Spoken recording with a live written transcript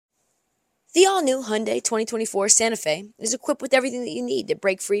The all-new Hyundai 2024 Santa Fe is equipped with everything that you need to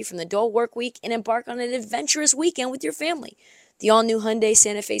break free from the dull work week and embark on an adventurous weekend with your family. The all-new Hyundai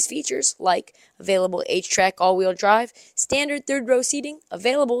Santa Fe's features, like available H-Track all-wheel drive, standard third-row seating,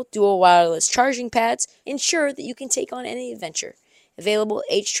 available dual wireless charging pads, ensure that you can take on any adventure. Available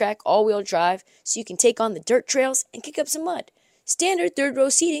H-Track all-wheel drive so you can take on the dirt trails and kick up some mud. Standard third-row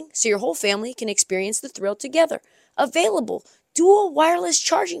seating so your whole family can experience the thrill together. Available dual wireless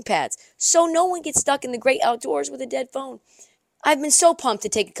charging pads so no one gets stuck in the great outdoors with a dead phone. I've been so pumped to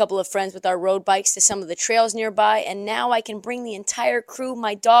take a couple of friends with our road bikes to some of the trails nearby, and now I can bring the entire crew,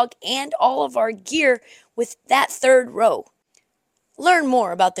 my dog, and all of our gear with that third row. Learn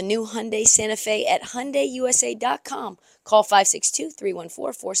more about the new Hyundai Santa Fe at HyundaiUSA.com. Call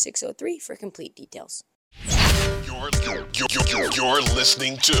 562-314-4603 for complete details. You're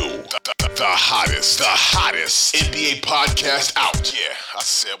listening to the hottest NBA podcast out. Yeah, I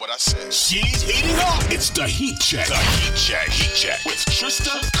said what I said. She's heating up. It's the Heat Check. The Heat Check with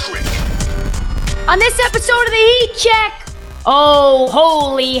Trista Crick. On this episode of the Heat Check, oh,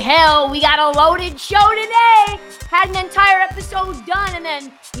 holy hell, we got a loaded show today. Had an entire episode done, and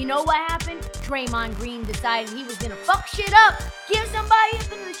then, you know what happened? Draymond Green decided he was going to fuck shit up, give somebody up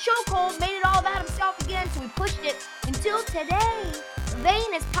in the chokehold, made it all about himself again, so we pushed it until today. The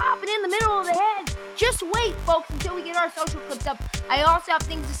vein is popping in the middle of the head. Just wait, folks, until we get our social clips up. I also have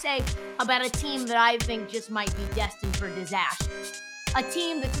things to say about a team that I think just might be destined for disaster. A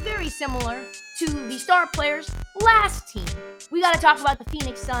team that's very similar to the star players' last team. We got to talk about the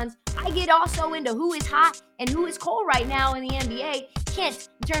Phoenix Suns. I get also into who is hot and who is cold right now in the NBA. Kent,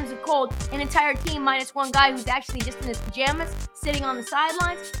 in terms of cold, an entire team minus one guy who's actually just in his pajamas, sitting on the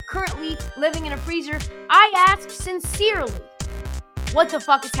sidelines, currently living in a freezer. I ask sincerely, what the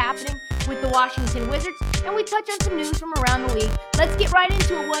fuck is happening with the Washington Wizards? And we touch on some news from around the league. Let's get right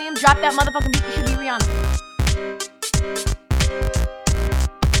into it, William. Drop that motherfucking beat. It should be Rihanna.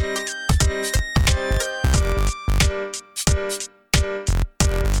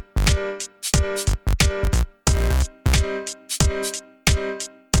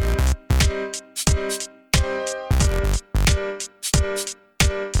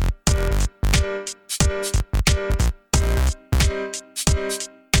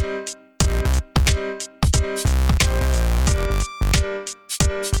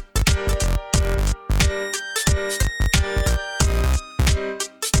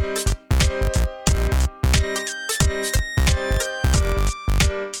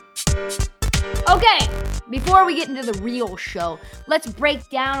 Before we get into the real show, let's break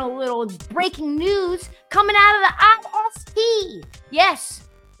down a little breaking news coming out of the IST. Yes,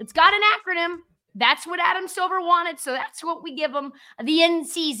 it's got an acronym. That's what Adam Silver wanted, so that's what we give him, the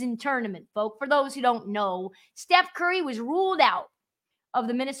in-season tournament, folks. For those who don't know, Steph Curry was ruled out of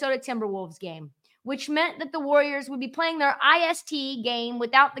the Minnesota Timberwolves game, which meant that the Warriors would be playing their IST game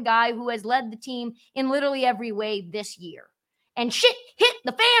without the guy who has led the team in literally every way this year. And shit hit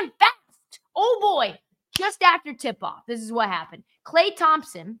the fan fast. Oh boy. Just after tip-off, this is what happened. Klay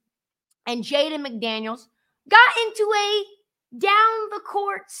Thompson and Jaden McDaniels got into a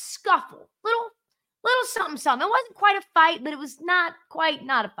down-the-court scuffle. Little something. It wasn't quite a fight, but it was not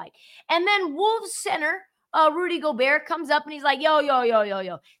a fight. And then Wolves center, Rudy Gobert, comes up and he's like, yo.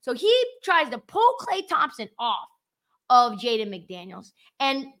 So he tries to pull Klay Thompson off of Jaden McDaniels.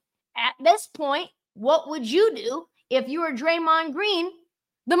 And at this point, what would you do if you were Draymond Green?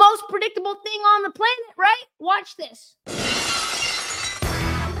 The most predictable thing on the planet, right? Watch this.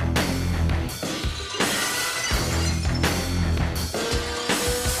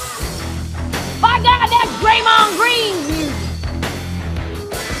 By God, that's Draymond Green music.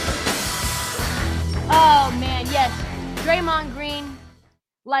 Oh, man, yes. Draymond Green,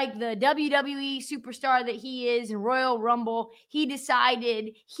 like the WWE superstar that he is in Royal Rumble, he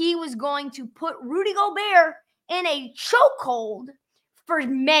decided he was going to put Rudy Gobert in a chokehold for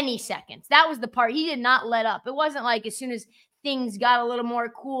many seconds. That was the part. He did not let up. It wasn't like as soon as things got a little more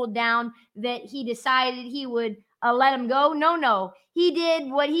cooled down that he decided he would let him go. No. He did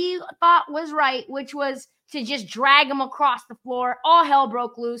what he thought was right, which was to just drag him across the floor. All hell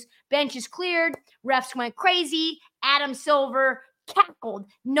broke loose. Benches cleared. Refs went crazy. Adam Silver cackled,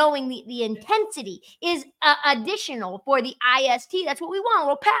 knowing the intensity is additional for the IST. That's what we want, a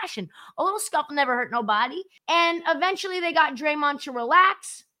little passion. A little scuffle never hurt nobody. And eventually they got Draymond to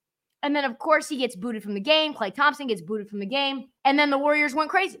relax. And then, of course, he gets booted from the game. Klay Thompson gets booted from the game. And then the Warriors went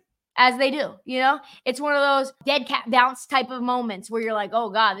crazy, as they do, you know? It's one of those dead cat bounce type of moments where you're like,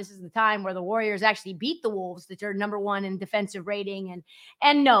 oh, God, this is the time where the Warriors actually beat the Wolves, that are number one in defensive rating.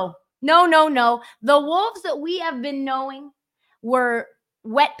 And no. The Wolves that we have been knowing were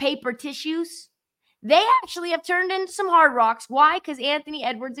wet paper tissues, they actually have turned into some hard rocks. Why? Because Anthony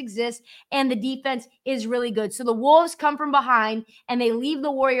Edwards exists and the defense is really good. So the Wolves come from behind and they leave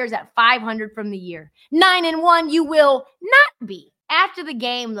the Warriors at 500 from the year. 9-1, you will not be. After the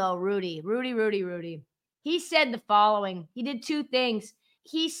game, though, Rudy, he said the following. He did two things.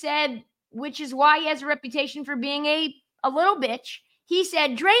 He said, which is why he has a reputation for being a little bitch. He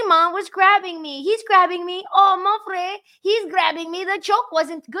said, Draymond was grabbing me. He's grabbing me. Oh, mon frère, he's grabbing me. The choke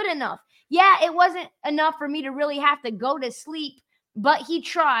wasn't good enough. Yeah, it wasn't enough for me to really have to go to sleep, but he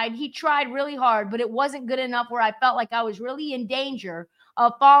tried. He tried really hard, but it wasn't good enough where I felt like I was really in danger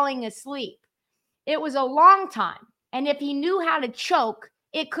of falling asleep. It was a long time, and if he knew how to choke,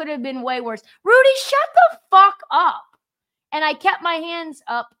 it could have been way worse. Rudy, shut the fuck up. And I kept my hands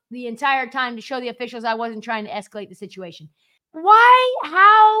up the entire time to show the officials I wasn't trying to escalate the situation. Why?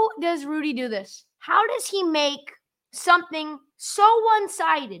 How does Rudy do this? How does he make something so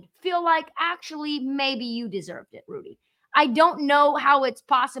one-sided feel like actually maybe you deserved it, Rudy? I don't know how it's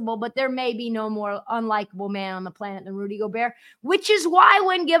possible, but there may be no more unlikable man on the planet than Rudy Gobert, which is why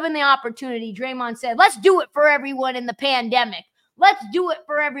when given the opportunity, Draymond said, let's do it for everyone in the pandemic. Let's do it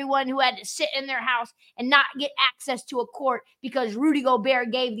for everyone who had to sit in their house and not get access to a court because Rudy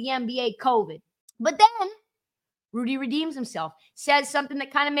Gobert gave the NBA COVID. But then Rudy redeems himself, says something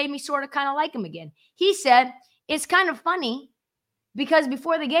that kind of made me sort of kind of like him again. He said, it's kind of funny because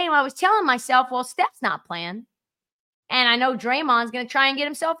before the game, I was telling myself, well, Steph's not playing. And I know Draymond's going to try and get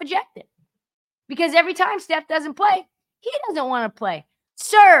himself ejected. Because every time Steph doesn't play, he doesn't want to play.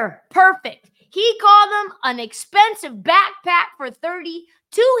 Sir, perfect. He called him an expensive backpack for 30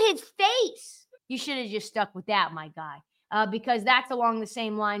 to his face. You should have just stuck with that, my guy. Because that's along the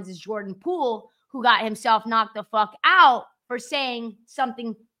same lines as Jordan Poole, who got himself knocked the fuck out for saying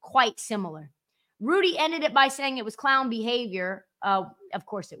something quite similar. Rudy ended it by saying it was clown behavior. Of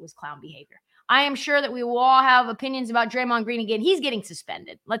course it was clown behavior. I am sure that we will all have opinions about Draymond Green again. He's getting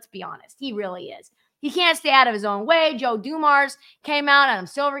suspended. Let's be honest. He really is. He can't stay out of his own way. Joe Dumars came out. Adam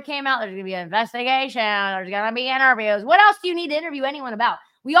Silver came out. There's going to be an investigation. There's going to be interviews. What else do you need to interview anyone about?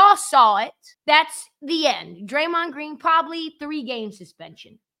 We all saw it. That's the end. Draymond Green, probably 3-game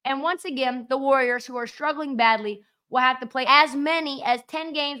suspension. And once again, the Warriors, who are struggling badly, will have to play as many as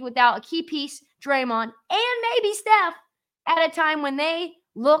 10 games without a key piece, Draymond, and maybe Steph, at a time when they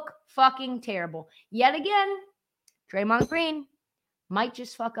look fucking terrible. Yet again, Draymond Green might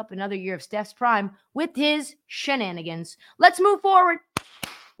just fuck up another year of Steph's prime with his shenanigans. Let's move forward.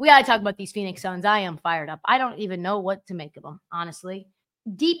 We got to talk about these Phoenix Suns. I am fired up. I don't even know what to make of them, honestly.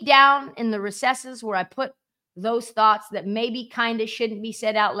 Deep down in the recesses where I put those thoughts that maybe kind of shouldn't be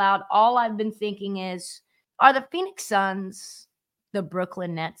said out loud, all I've been thinking is, are the Phoenix Suns the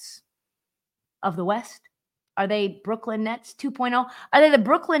Brooklyn Nets of the West? Are they Brooklyn Nets 2.0? Are they the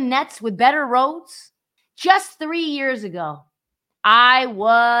Brooklyn Nets with better roads? Just 3 years ago, I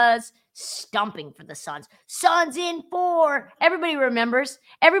was stumping for the Suns. Suns in 4. Everybody remembers.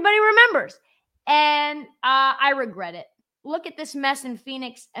 And I regret it. Look at this mess in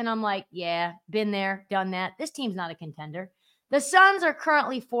Phoenix, and I'm like, yeah, been there, done that. This team's not a contender. The Suns are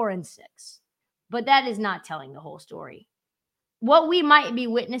currently 4-6, but that is not telling the whole story. What we might be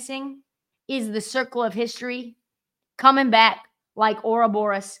witnessing is the circle of history coming back like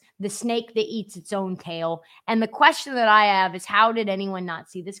Ouroboros, the snake that eats its own tail. And the question that I have is, how did anyone not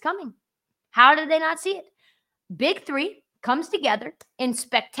see this coming? How did they not see it? Big Three comes together in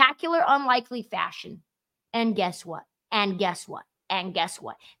spectacular, unlikely fashion. And guess what? They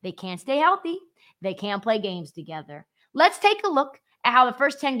can't stay healthy. They can't play games together. Let's take a look at how the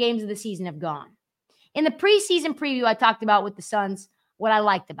first 10 games of the season have gone. In the preseason preview, I talked about with the Suns what I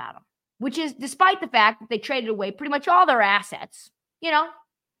liked about them, which is despite the fact that they traded away pretty much all their assets, they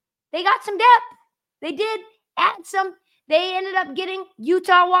got some depth. They did add some. They ended up getting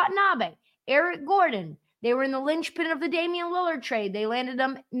Utah Watanabe, Eric Gordon. They were in the linchpin of the Damian Lillard trade. They landed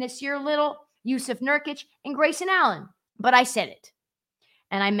them Nasir Little, Yusuf Nurkic, and Grayson Allen. But I said it,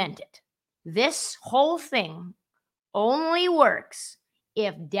 and I meant it. This whole thing only works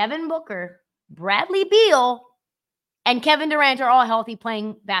if Devin Booker, Bradley Beal, and Kevin Durant are all healthy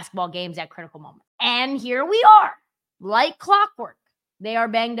playing basketball games at critical moments. And here we are, like clockwork. They are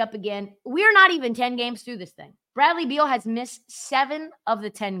banged up again. We are not even 10 games through this thing. Bradley Beal has missed 7 of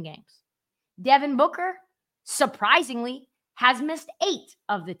the 10 games. Devin Booker, surprisingly, has missed 8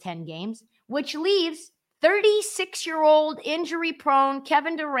 of the 10 games, which leaves 36-year-old injury-prone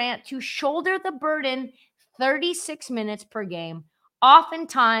Kevin Durant to shoulder the burden 36 minutes per game,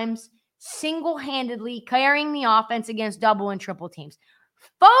 oftentimes single-handedly carrying the offense against double and triple teams.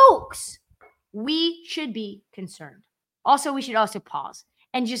 Folks, we should be concerned. Also, we should also pause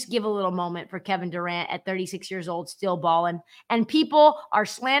and just give a little moment for Kevin Durant at 36 years old, still balling. And people are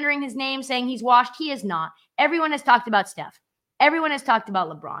slandering his name, saying he's washed. He is not. Everyone has talked about Steph. Everyone has talked about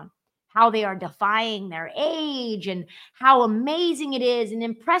LeBron, how they are defying their age and how amazing it is and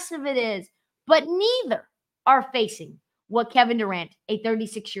impressive it is. But neither are facing what Kevin Durant, a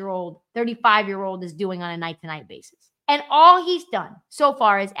 36-year-old, 35-year-old, is doing on a night-to-night basis. And all he's done so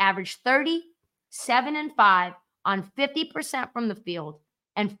far is averaged 30, 7 and 5 on 50% from the field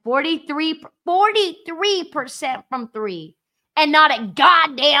and 43% from three. And not a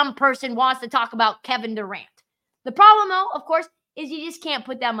goddamn person wants to talk about Kevin Durant. The problem, though, of course, is you just can't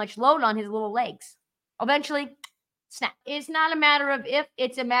put that much load on his little legs. Eventually, snap. It's not a matter of if,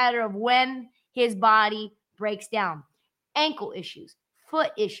 it's a matter of when his body breaks down. Ankle issues,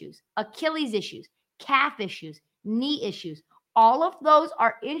 foot issues, Achilles issues, calf issues, knee issues. All of those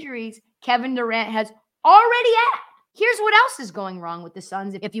are injuries Kevin Durant has already had. Here's what else is going wrong with the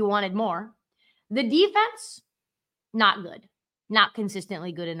Suns if you wanted more. The defense, not good. Not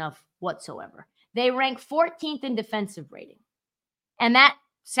consistently good enough whatsoever. They rank 14th in defensive rating. And that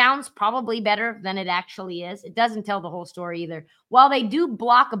sounds probably better than it actually is. It doesn't tell the whole story either. While they do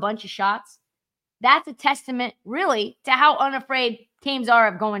block a bunch of shots, that's a testament really to how unafraid teams are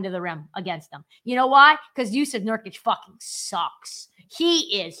of going to the rim against them. You know why? Because Jusuf Nurkic fucking sucks.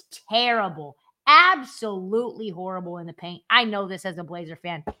 He is terrible. Absolutely horrible in the paint. I know this as a Blazer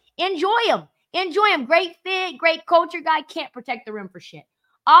fan. Enjoy him. Enjoy him. Great fit, great culture guy. Can't protect the rim for shit.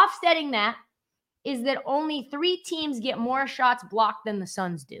 Offsetting that is that only 3 teams get more shots blocked than the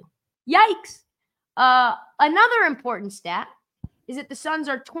Suns do. Yikes. Another important stat is that the Suns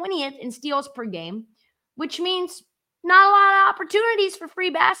are 20th in steals per game, which means not a lot of opportunities for free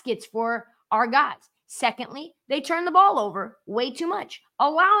baskets for our guys. Secondly, they turn the ball over way too much,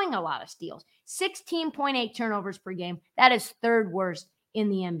 allowing a lot of steals. 16.8 turnovers per game. That is 3rd worst in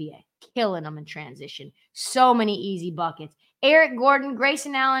the NBA. Killing them in transition. So many easy buckets. Eric Gordon,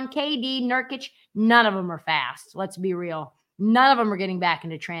 Grayson Allen, KD, Nurkic, none of them are fast. Let's be real. None of them are getting back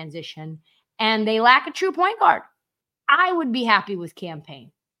into transition. And they lack a true point guard. I would be happy with Cam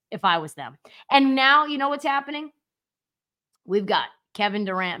Payne if I was them. And now, you know what's happening? We've got Kevin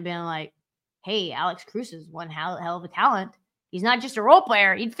Durant being like, hey, Alex Cruz is one hell of a talent. He's not just a role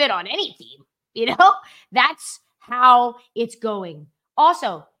player. He'd fit on any team. You know? That's how it's going.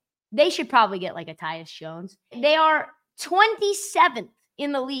 Also, they should probably get like a Tyus Jones. They are 27th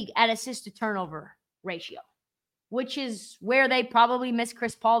in the league at assist to turnover ratio, which is where they probably miss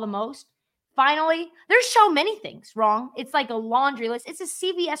Chris Paul the most. Finally, there's so many things wrong. It's like a laundry list. It's a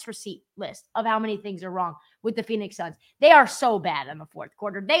CVS receipt list of how many things are wrong with the Phoenix Suns. They are so bad in the 4th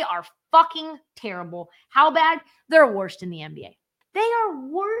quarter. They are fucking terrible. How bad? They're worst in the NBA. They are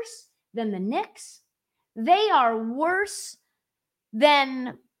worse than the Knicks. They are worse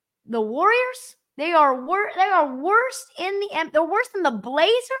than the Warriors. They are worse in the they're worse than the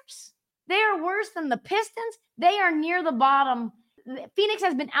Blazers. They are worse than the Pistons. They are near the bottom. Phoenix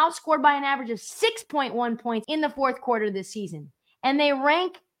has been outscored by an average of 6.1 points in the 4th quarter this season. And they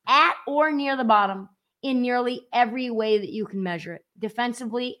rank at or near the bottom in nearly every way that you can measure it.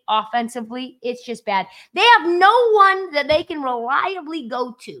 Defensively, offensively, it's just bad. They have no one that they can reliably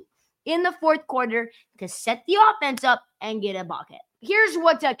go to in the 4th quarter to set the offense up and get a bucket. Here's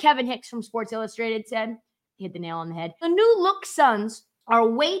what Kevin Hicks from Sports Illustrated said. He hit the nail on the head. The new look Suns are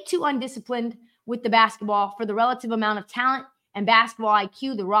way too undisciplined with the basketball for the relative amount of talent and basketball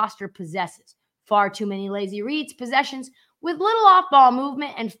IQ the roster possesses. Far too many lazy reads, possessions with little off-ball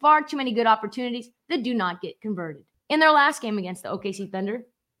movement, and far too many good opportunities that do not get converted. In their last game against the OKC Thunder,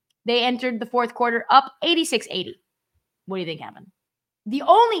 they entered the 4th quarter up 86-80. What do you think happened? The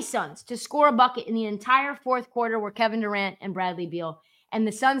only Suns to score a bucket in the entire 4th quarter were Kevin Durant and Bradley Beal, and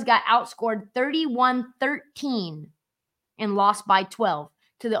the Suns got outscored 31-13 and lost by 12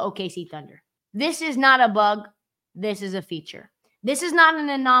 to the OKC Thunder. This is not a bug. This is a feature. This is not an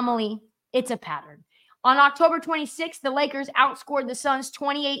anomaly. It's a pattern. On October 26th, the Lakers outscored the Suns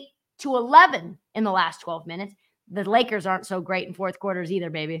 28-11 in the last 12 minutes. The Lakers aren't so great in 4th quarters either,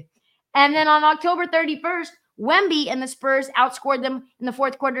 baby. And then on October 31st, Wemby and the Spurs outscored them in the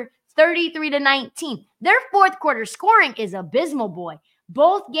 4th quarter 33-19. Their 4th quarter scoring is abysmal, boy.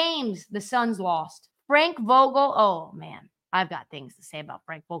 Both games the Suns lost. Frank Vogel, oh man, I've got things to say about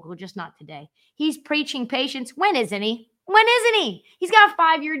Frank Vogel, just not today. He's preaching patience. When isn't he? When isn't he? He's got a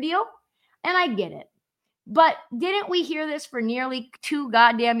 5-year deal, and I get it. But didn't we hear this for nearly 2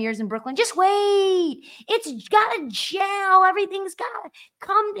 goddamn years in Brooklyn? Just wait. It's got to gel. Everything's got to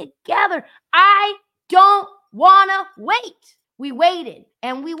come together. I don't want to wait. We waited,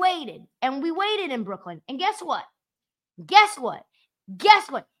 and we waited, and we waited in Brooklyn. And guess what? Guess what? Guess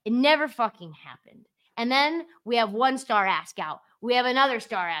what? It never fucking happened. And then we have one star ask out. We have another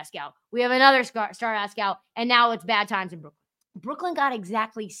star ask out. We have another star ask out. And now it's bad times in Brooklyn. Brooklyn got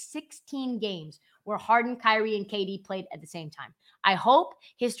exactly 16 games where Harden, Kyrie, and KD played at the same time. I hope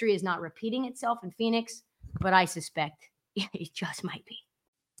history is not repeating itself in Phoenix, but I suspect it just might be.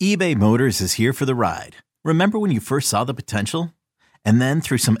 eBay Motors is here for the ride. Remember when you first saw the potential? And then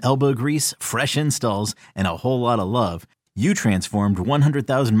through some elbow grease, fresh installs, and a whole lot of love, you transformed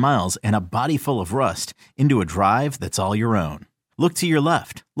 100,000 miles and a body full of rust into a drive that's all your own. Look to your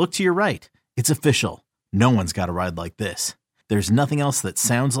left. Look to your right. It's official. No one's got a ride like this. There's nothing else that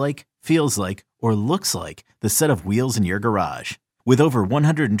sounds like, feels like, or looks like the set of wheels in your garage. With over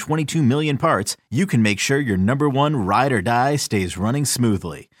 122 million parts, you can make sure your number one ride or die stays running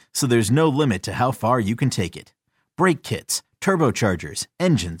smoothly, so there's no limit to how far you can take it. Brake kits, turbochargers,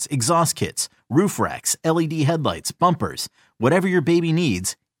 engines, exhaust kits, roof racks, LED headlights, bumpers, whatever your baby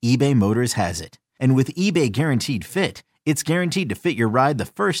needs, eBay Motors has it. And with eBay Guaranteed Fit, it's guaranteed to fit your ride the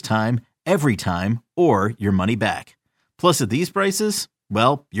first time, every time, or your money back. Plus, at these prices,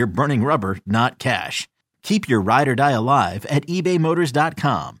 well, you're burning rubber, not cash. Keep your ride or die alive at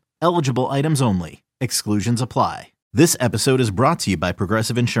ebaymotors.com. Eligible items only. Exclusions apply. This episode is brought to you by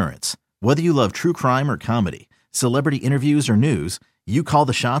Progressive Insurance. Whether you love true crime or comedy, celebrity interviews or news, you call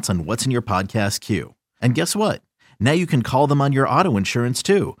the shots on what's in your podcast queue. And guess what? Now you can call them on your auto insurance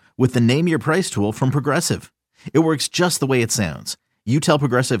too with the Name Your Price tool from Progressive. It works just the way it sounds. You tell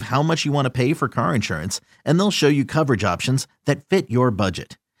Progressive how much you want to pay for car insurance, and they'll show you coverage options that fit your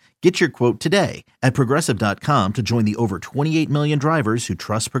budget. Get your quote today at Progressive.com to join the over 28 million drivers who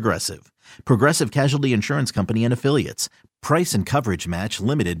trust Progressive. Progressive Casualty Insurance Company and Affiliates. Price and coverage match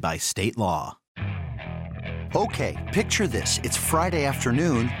limited by state law. Okay, picture this. It's Friday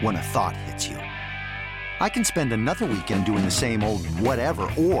afternoon when a thought hits you. I can spend another weekend doing the same old whatever,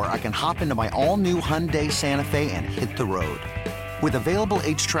 or I can hop into my all-new Hyundai Santa Fe and hit the road. With available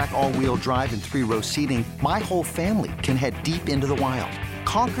H-Track all-wheel drive and 3-row seating, my whole family can head deep into the wild.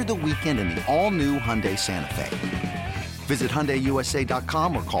 Conquer the weekend in the all-new Hyundai Santa Fe. Visit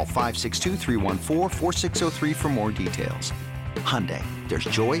HyundaiUSA.com or call 562-314-4603 for more details. Hyundai, there's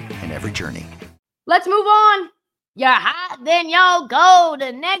joy in every journey. Let's move on. You're hot, then y'all go.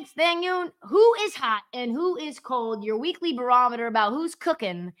 The next thing who is hot and who is cold, your weekly barometer about who's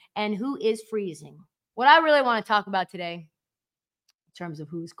cooking and who is freezing. What I really want to talk about today, in terms of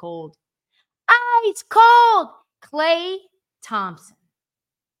who's cold, ice cold, Klay Thompson.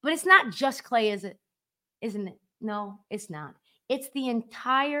 But it's not just Klay, is it? Isn't it? No, it's not. It's the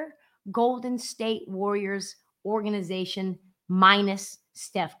entire Golden State Warriors organization minus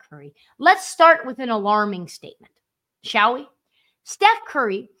Steph Curry. Let's start with an alarming statement, shall we? Steph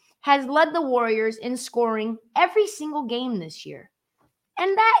Curry has led the Warriors in scoring every single game this year.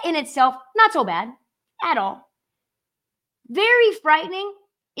 And that in itself, not so bad at all. Very frightening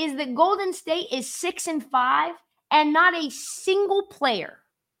is that Golden State is 6-5 and not a single player,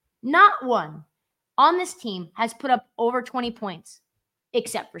 not one, on this team has put up over 20 points,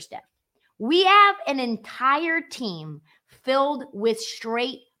 except for Steph. We have an entire team filled with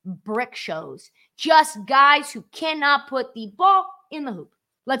straight brick shows, just guys who cannot put the ball in the hoop.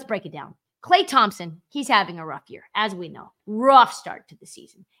 Let's break it down. Klay Thompson, he's having a rough year, as we know. Rough start to the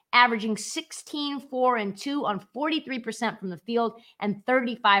season, averaging 16, 4, and 2 on 43% from the field and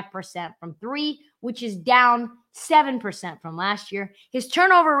 35% from three, which is down 7% from last year. His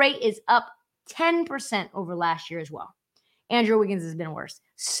turnover rate is up 10% over last year as well. Andrew Wiggins has been worse,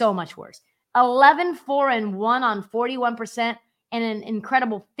 so much worse. 11, 4, and 1 on 41% and an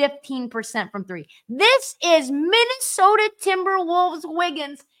incredible 15% from three. This is Minnesota Timberwolves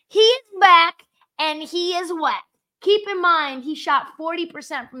Wiggins. He is back and he is wet. Keep in mind, he shot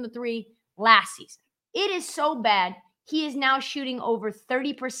 40% from the three last season. It is so bad, he is now shooting over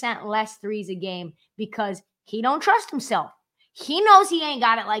 30% less threes a game because he don't trust himself. He knows he ain't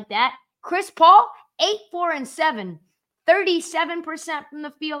got it like that. Chris Paul, 8, 4, and 7, 37% from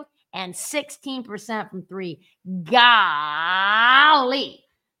the field and 16% from three. Golly.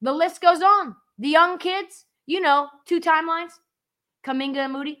 The list goes on. The young kids, you know, two timelines. Kuminga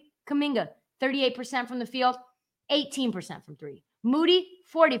and Moody. Kuminga, 38% from the field, 18% from three. Moody,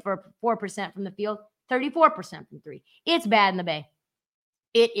 44% from the field, 34% from three. It's bad in the Bay.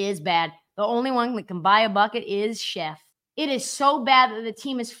 It is bad. The only one that can buy a bucket is Chef. It is so bad that the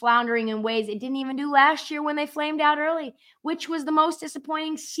team is floundering in ways it didn't even do last year when they flamed out early, which was the most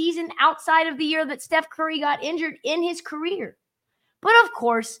disappointing season outside of the year that Steph Curry got injured in his career. But of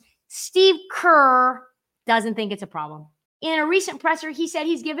course, Steve Kerr doesn't think it's a problem. In a recent presser, he said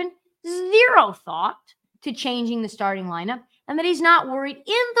he's given zero thought to changing the starting lineup and that he's not worried in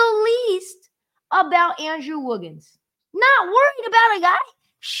the least about Andrew Wiggins. Not worried about a guy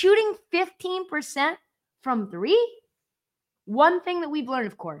shooting 15% from three. One thing that we've learned,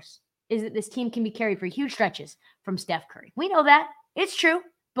 of course, is that this team can be carried for huge stretches from Steph Curry. We know that. It's true.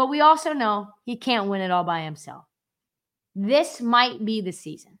 But we also know he can't win it all by himself. This might be the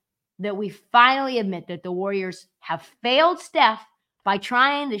season that we finally admit that the Warriors have failed Steph by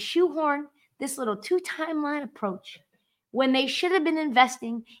trying to shoehorn this little two-timeline approach when they should have been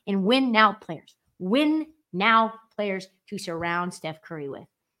investing in win-now players. Win-now players to surround Steph Curry with.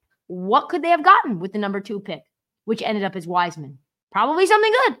 What could they have gotten with the number 2 pick, which ended up as Wiseman? Probably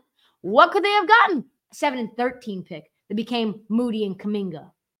something good. What could they have gotten? A 7 and 13 pick that became Moody and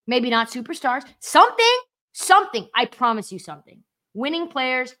Kuminga. Maybe not superstars. Something. I promise you something. Winning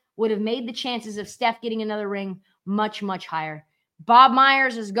players would have made the chances of Steph getting another ring much, much higher. Bob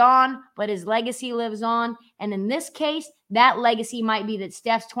Myers is gone, but his legacy lives on. And in this case, that legacy might be that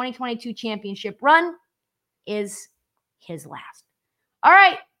Steph's 2022 championship run is his last. All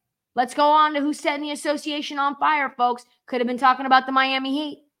right, let's go on to who's setting the association on fire, folks. Could have been talking about the Miami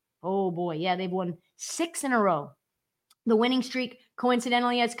Heat. Oh, boy. Yeah, they've won 6 in a row. The winning streak,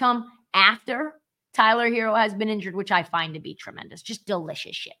 coincidentally, has come after Tyler Hero has been injured, which I find to be tremendous. Just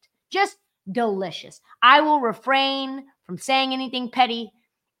delicious shit. Just delicious. I will refrain from saying anything petty,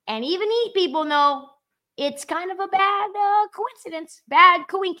 and even Heat people know it's kind of a bad coincidence, bad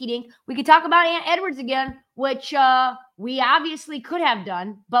coinky-dink. We could talk about Ant Edwards again, which we obviously could have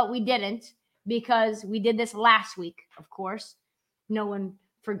done, but we didn't because we did this last week, of course. No one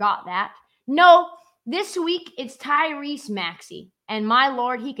forgot that. No, this week it's Tyrese Maxey, and my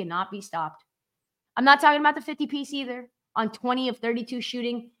Lord, he cannot be stopped. I'm not talking about the 50-piece either on 20 of 32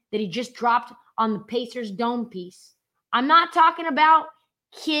 shooting that he just dropped on the Pacers dome piece. I'm not talking about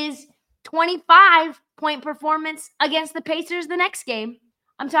his 25-point performance against the Pacers the next game.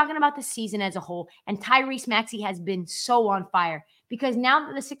 I'm talking about the season as a whole. And Tyrese Maxey has been so on fire because now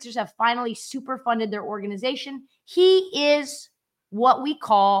that the Sixers have finally super funded their organization, he is what we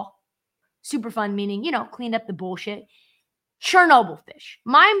call super fun, meaning, clean up the bullshit. Chernobyl fish.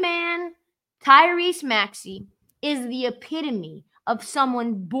 My man, Tyrese Maxey, is the epitome of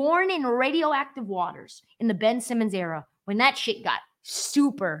someone born in radioactive waters in the Ben Simmons era when that shit got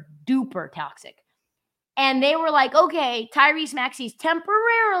super duper toxic. And they were like, okay, Tyrese Maxey's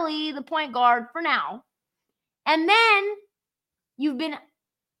temporarily the point guard for now. And then you've been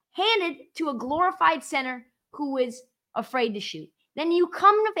handed to a glorified center who is afraid to shoot. Then you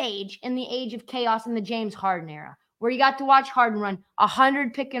come of age in the age of chaos in the James Harden era, where you got to watch Harden run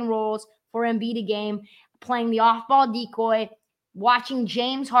 100 pick and rolls for Embiid a game, playing the off-ball decoy, watching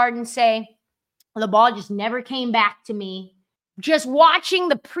James Harden say, the ball just never came back to me. Just watching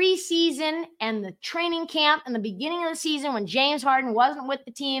the preseason and the training camp and the beginning of the season when James Harden wasn't with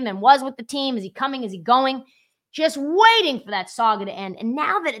the team and was with the team. Is he coming? Is he going? Just waiting for that saga to end. And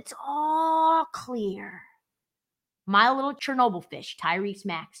now that it's all clear, my little Chernobyl fish, Tyrese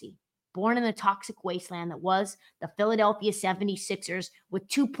Maxey, born in the toxic wasteland that was the Philadelphia 76ers with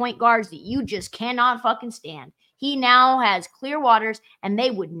 2 point guards that you just cannot fucking stand. He now has clear waters, and they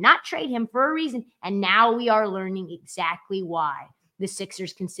would not trade him for a reason. And now we are learning exactly why the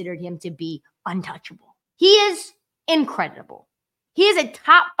Sixers considered him to be untouchable. He is incredible. He is a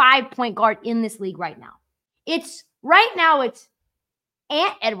top 5 point guard in this league right now. It's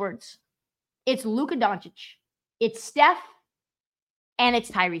Ant Edwards, it's Luka Doncic, it's Steph, and it's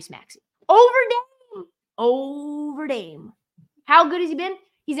Tyrese Maxey. Over Dame. How good has he been?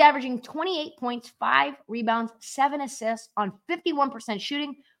 He's averaging 28 points, 5 rebounds, 7 assists on 51%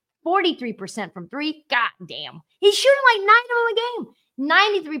 shooting, 43% from 3. God damn. He's shooting like 9 of them a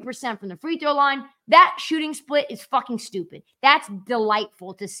game. 93% from the free throw line. That shooting split is fucking stupid. That's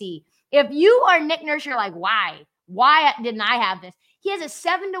delightful to see. If you are Nick Nurse, you're like, why? Why didn't I have this? He has a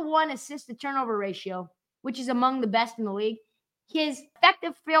 7-to-1 assist to turnover ratio, which is among the best in the league. His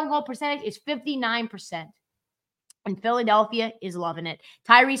effective field goal percentage is 59%. And Philadelphia is loving it.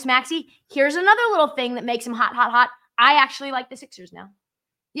 Tyrese Maxey, here's another little thing that makes him hot. I actually like the Sixers now.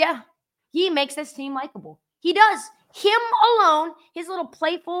 Yeah, he makes this team likable. He does. Him alone, his little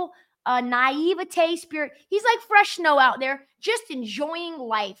playful naivete spirit. He's like fresh snow out there, just enjoying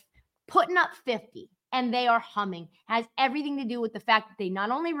life, putting up 50. And they are humming. Has everything to do with the fact that they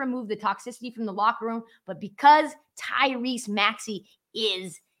not only remove the toxicity from the locker room, but because Tyrese Maxey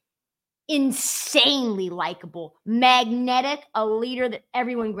is insanely likable, magnetic, a leader that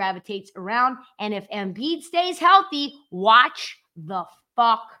everyone gravitates around. And if Embiid stays healthy, watch the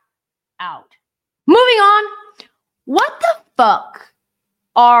fuck out. Moving on. What the fuck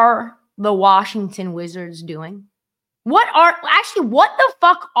are the Washington Wizards doing? What the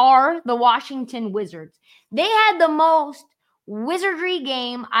fuck are the Washington Wizards? They had the most wizardry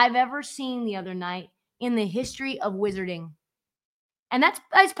game I've ever seen the other night in the history of wizarding. And that's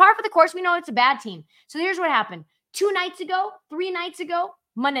par for the course. We know it's a bad team. So here's what happened. 3 nights ago,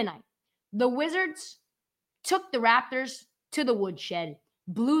 Monday night, the Wizards took the Raptors to the woodshed,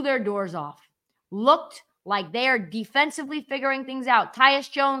 blew their doors off, looked like they are defensively figuring things out. Tyus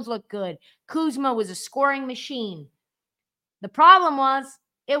Jones looked good. Kuzma was a scoring machine. The problem was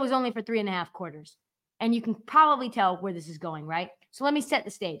it was only for 3.5 quarters. And you can probably tell where this is going, right? So let me set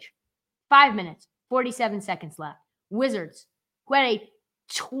the stage. 5 minutes, 47 seconds left. Wizards, who had a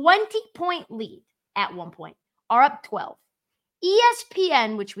 20-point lead at one point, are up 12.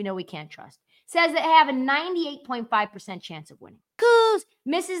 ESPN, which we know we can't trust, says they have a 98.5% chance of winning. Kuz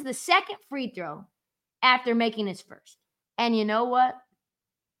misses the second free throw after making his first. And you know what?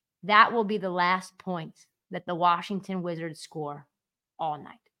 That will be the last point that the Washington Wizards score all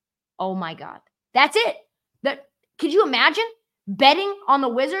night. Oh my God. That's it. Could you imagine betting on the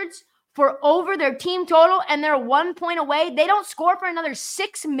Wizards for over their team total and they're 1 point away? They don't score for another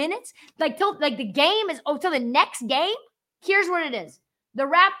 6 minutes? Till the game is till the next game? Here's what it is. The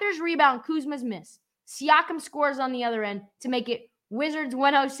Raptors rebound Kuzma's miss. Siakam scores on the other end to make it Wizards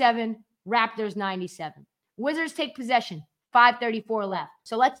 107, Raptors 97. Wizards take possession, 5:34 left.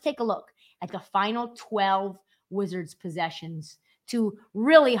 So let's take a look at the final 12 Wizards possessions to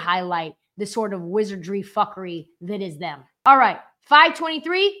really highlight the sort of wizardry fuckery that is them. All right,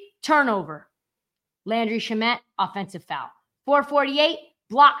 5:23, turnover. Landry Shamet, offensive foul. 4:48,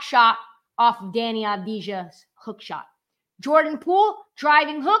 block shot off of Danny Avdija's hook shot. Jordan Poole,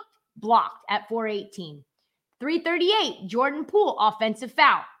 driving hook, blocked at 4:18. 3:38, Jordan Poole, offensive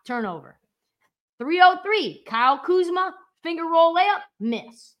foul, turnover. 3:03, Kyle Kuzma, finger roll layup,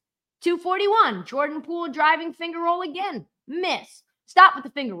 miss. 2:41, Jordan Poole, driving finger roll again, miss. Stop with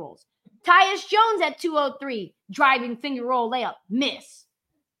the finger rolls. Tyus Jones at 2:03, driving finger roll layup, miss.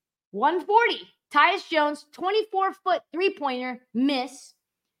 1:40, Tyus Jones, 24-foot three-pointer, miss.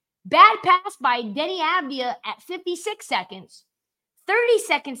 Bad pass by Denny Avdia at 56 seconds. 30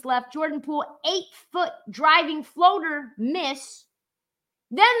 seconds left. Jordan Poole, 8-foot driving floater, miss.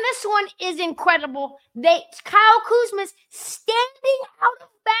 Then this one is incredible. Kyle Kuzma's standing out of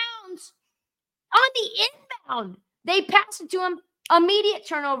bounds on the inbound. They pass it to him, immediate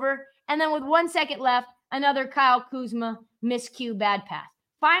turnover, and then with 1 second left, another Kyle Kuzma miscue, bad pass.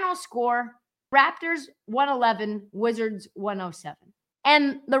 Final score, Raptors 111, Wizards 107.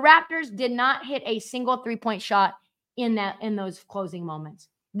 And the Raptors did not hit a single three-point shot in those closing moments.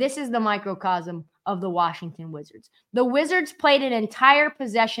 This is the microcosm of the Washington Wizards. The Wizards played an entire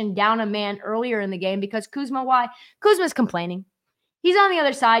possession down a man earlier in the game because Kuzma's complaining. He's on the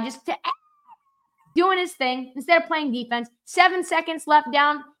other side just doing his thing instead of playing defense. 7 seconds left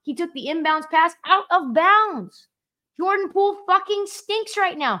down. He took the inbounds pass out of bounds. Jordan Poole fucking stinks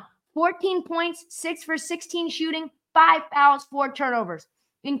right now. 14 points, 6 for 16 shooting, 5 fouls, 4 turnovers.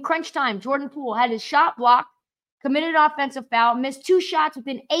 In crunch time, Jordan Poole had his shot blocked, committed an offensive foul, missed 2 shots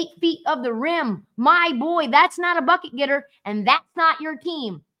within 8 feet of the rim. My boy, that's not a bucket getter, and that's not your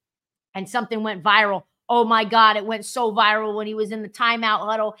team. And something went viral. Oh my God, it went so viral when he was in the timeout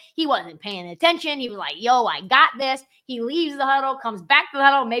huddle. He wasn't paying attention. He was like, yo, I got this. He leaves the huddle, comes back to the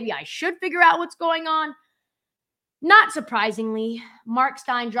huddle. Maybe I should figure out what's going on. Not surprisingly, Mark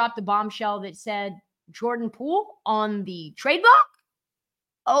Stein dropped a bombshell that said Jordan Poole on the trade block.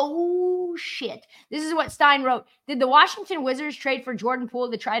 Oh, shit. This is what Stein wrote. Did the Washington Wizards trade for Jordan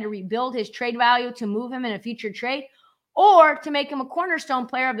Poole to try to rebuild his trade value to move him in a future trade or to make him a cornerstone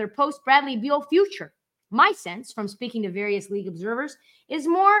player of their post-Bradley Beal future? My sense, from speaking to various league observers, is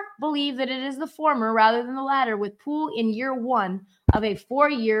more believe that it is the former rather than the latter, with Poole in year 1 of a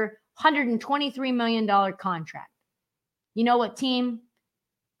 4-year, $123 million contract. You know what team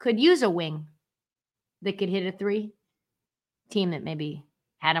could use a wing that could hit a three? Team that maybe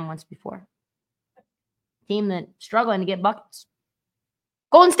had him once before. Team that's struggling to get buckets.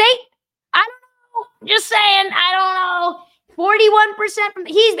 Golden State? I don't know. Just saying. I don't know. 41% from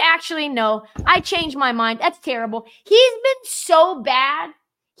he's actually no. I changed my mind. That's terrible. He's been so bad.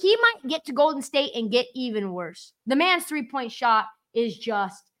 He might get to Golden State and get even worse. The man's 3-point shot is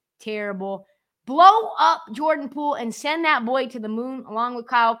just terrible. Blow up Jordan Poole and send that boy to the moon along with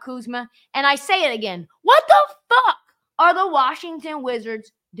Kyle Kuzma. And I say it again. What the fuck are the Washington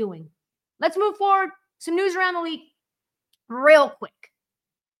Wizards doing? Let's move forward. Some news around the league real quick.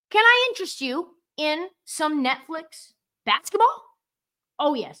 Can I interest you in some Netflix basketball?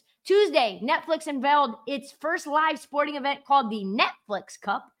 Oh, yes. Tuesday, Netflix unveiled its first live sporting event called the Netflix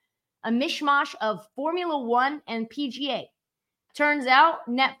Cup. a mishmash of Formula One and PGA. Turns out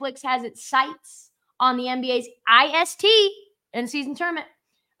Netflix has its sights on the NBA's IST, in-season tournament.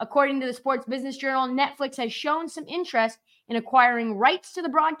 According to the Sports Business Journal, Netflix has shown some interest in acquiring rights to the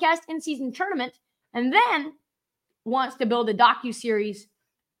broadcast in-season tournament and then wants to build a docuseries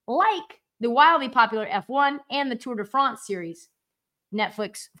like the wildly popular F1 and the Tour de France series.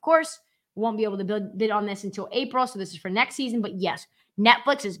 Netflix, of course, won't be able to bid on this until April, so this is for next season. But yes,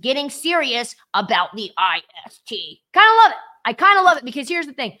 Netflix is getting serious about the IST. Kind of love it. I kind of love it because here's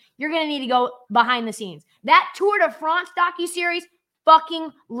the thing. You're going to need to go behind the scenes. That Tour de France docuseries,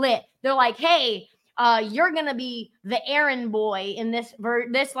 fucking lit. They're like, hey, you're going to be the errand boy in this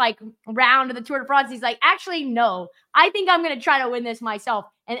like round of the Tour de France. He's like, actually, no. I think I'm going to try to win this myself.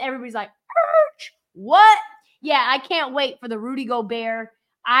 And everybody's like, what? Yeah, I can't wait for the Rudy Gobert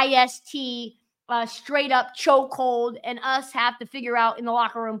IST straight up chokehold and us have to figure out in the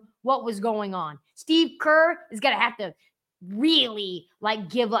locker room what was going on. Steve Kerr is going to have to really like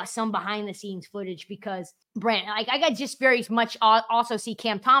give us some behind the scenes footage because I got just very much also see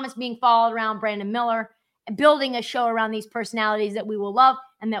Cam Thomas being followed around, Brandon Miller, building a show around these personalities that we will love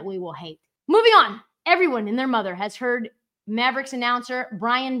and that we will hate. Moving on, everyone and their mother has heard Mavericks announcer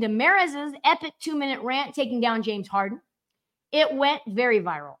Brian Damaris's epic 2-minute rant taking down James Harden. It went very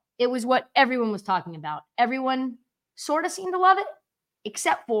viral. It was what everyone was talking about. Everyone sort of seemed to love it,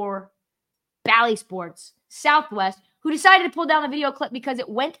 except for Bally Sports Southwest, who decided to pull down the video clip because it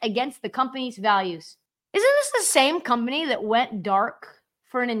went against the company's values. Isn't this the same company that went dark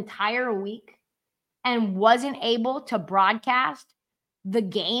for an entire week and wasn't able to broadcast the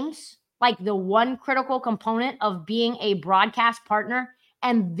games, like the one critical component of being a broadcast partner?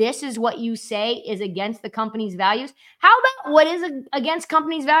 And this is what you say is against the company's values? How about what is against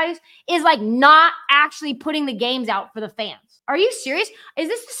company's values is like not actually putting the games out for the fans? Are you serious? Is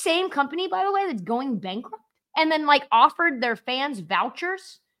this the same company, by the way, that's going bankrupt? And then like offered their fans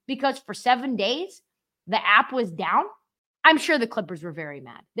vouchers because for 7 days, the app was down? I'm sure the Clippers were very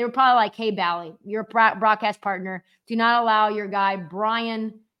mad. They were probably like, hey, Bally, you're a broadcast partner. Do not allow your guy,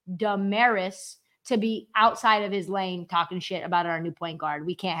 Brian Damaris, to be outside of his lane talking shit about our new point guard.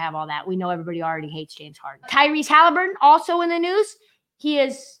 We can't have all that. We know everybody already hates James Harden. Tyrese Halliburton, also in the news. He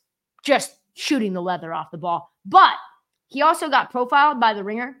is just shooting the leather off the ball. But he also got profiled by The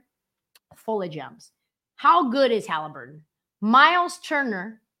Ringer, full of gems. How good is Halliburton? Miles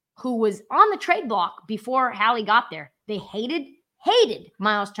Turner, who was on the trade block before Hallie got there, they hated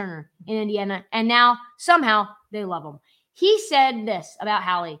Miles Turner in Indiana, and now somehow they love him. He said this about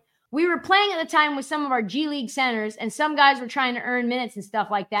Hallie. We were playing at the time with some of our G League centers, and some guys were trying to earn minutes and stuff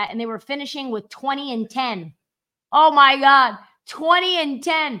like that, and they were finishing with 20 and 10. Oh my God, 20 and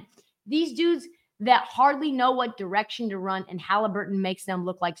 10. These dudes that hardly know what direction to run, and Halliburton makes them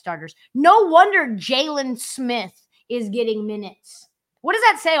look like starters. No wonder Jalen Smith is getting minutes. What does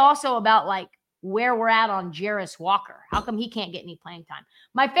that say also about like where we're at on Jarris Walker? How come he can't get any playing time?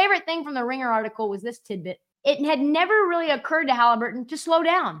 My favorite thing from the Ringer article was this tidbit. It had never really occurred to Halliburton to slow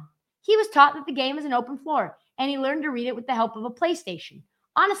down. He was taught that the game is an open floor, and he learned to read it with the help of a PlayStation.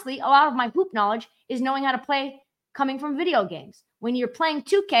 Honestly, a lot of my hoop knowledge is knowing how to play coming from video games. When you're playing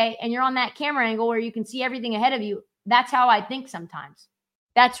 2K and you're on that camera angle where you can see everything ahead of you, that's how I think sometimes.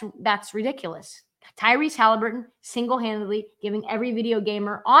 That's ridiculous. Tyrese Halliburton single-handedly giving every video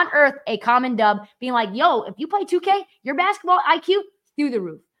gamer on earth a common dub, being like, yo, if you play 2K, your basketball IQ through the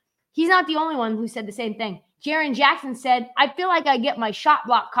roof. He's not the only one who said the same thing. Jaren Jackson said, I feel like I get my shot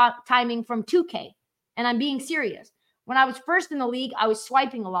block timing from 2K, and I'm being serious. When I was first in the league, I was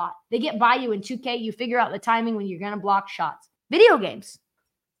swiping a lot. They get by you in 2K. You figure out the timing when you're going to block shots. Video games,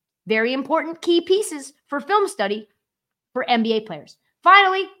 very important key pieces for film study for NBA players.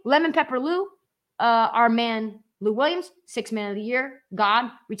 Finally, Lemon Pepper Lou, our man Lou Williams, 6th Man of the Year,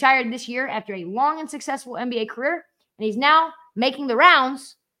 God, retired this year after a long and successful NBA career, and he's now making the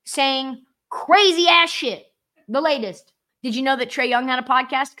rounds saying crazy ass shit. The latest. Did you know that Trae Young had a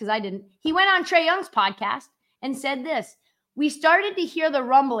podcast? Because I didn't. He went on Trae Young's podcast and said this. We started to hear the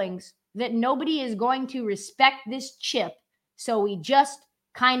rumblings that nobody is going to respect this chip, so we just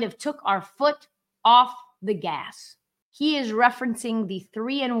kind of took our foot off the gas. He is referencing the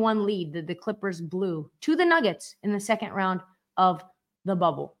 3-1 lead that the Clippers blew to the Nuggets in the second round of the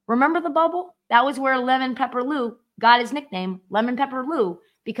bubble. Remember the bubble? That was where Lemon Pepper Lou got his nickname, Lemon Pepper Lou,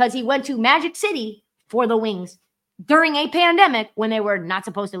 because he went to Magic City for the Wings during a pandemic when they were not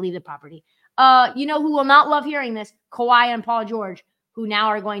supposed to leave the property. You know who will not love hearing this? Kawhi and Paul George, who now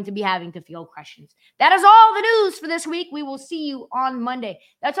are going to be having to field questions. That is all the news for this week. We will see you on Monday.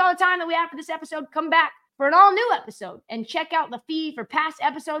 That's all the time that we have for this episode. Come back for an all-new episode. And check out the feed for past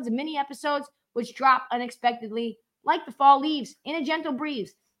episodes and mini episodes, which drop unexpectedly, like the fall leaves in a gentle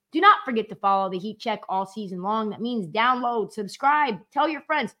breeze. Do not forget to follow the Heat Check all season long. That means download, subscribe, tell your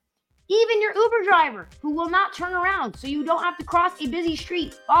friends, even your Uber driver who will not turn around so you don't have to cross a busy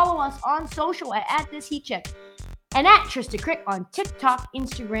street. Follow us on social at This Heat Check and at Trista Crick on TikTok,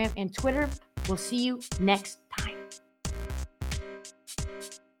 Instagram, and Twitter. We'll see you next time.